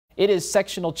It is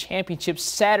sectional championship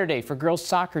Saturday for girls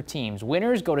soccer teams.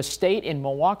 Winners go to state in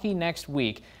Milwaukee next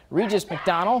week. Regis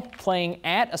McDonell playing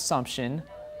at Assumption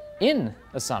in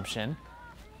Assumption.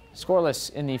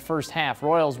 Scoreless in the first half.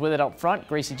 Royals with it up front.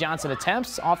 Gracie Johnson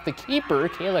attempts off the keeper.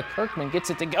 Kayla Kirkman gets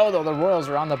it to go, though the Royals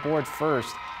are on the board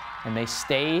first. And they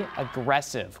stay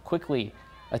aggressive, quickly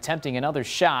attempting another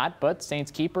shot, but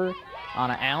Saints keeper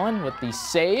Anna Allen with the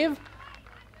save.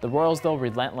 The Royals, though,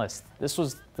 relentless. This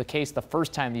was the case the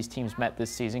first time these teams met this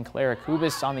season. Clara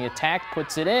Kubis on the attack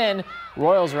puts it in.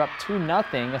 Royals are up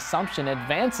 2-0. Assumption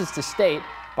advances to state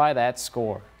by that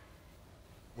score.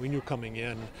 We knew coming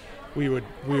in we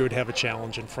would have a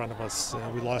challenge in front of us.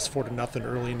 We lost 4-0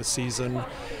 early in the season,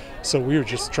 so we were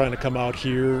just trying to come out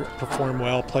here, perform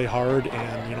well, play hard,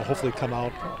 and hopefully come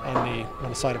out on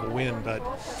the side of a win. But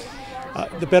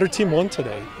the better team won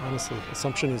today. Honestly,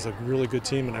 Assumption is a really good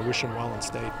team, and I wish them well in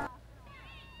state.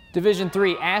 Division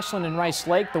III, Ashland and Rice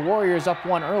Lake. The Warriors up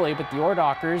one early, but the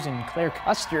Ordalkers and Claire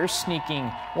Custer sneaking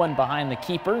one behind the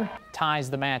keeper ties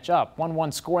the match up.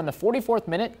 1-1 score in the 44th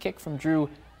minute. Kick from Drew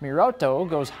Miroto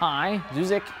goes high.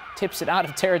 Zuzik tips it out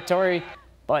of territory,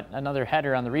 but another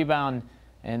header on the rebound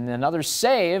and another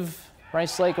save.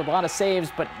 Rice Lake with a lot of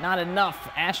saves, but not enough.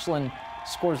 Ashland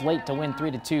scores late to win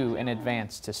 3-2 and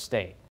advance to state.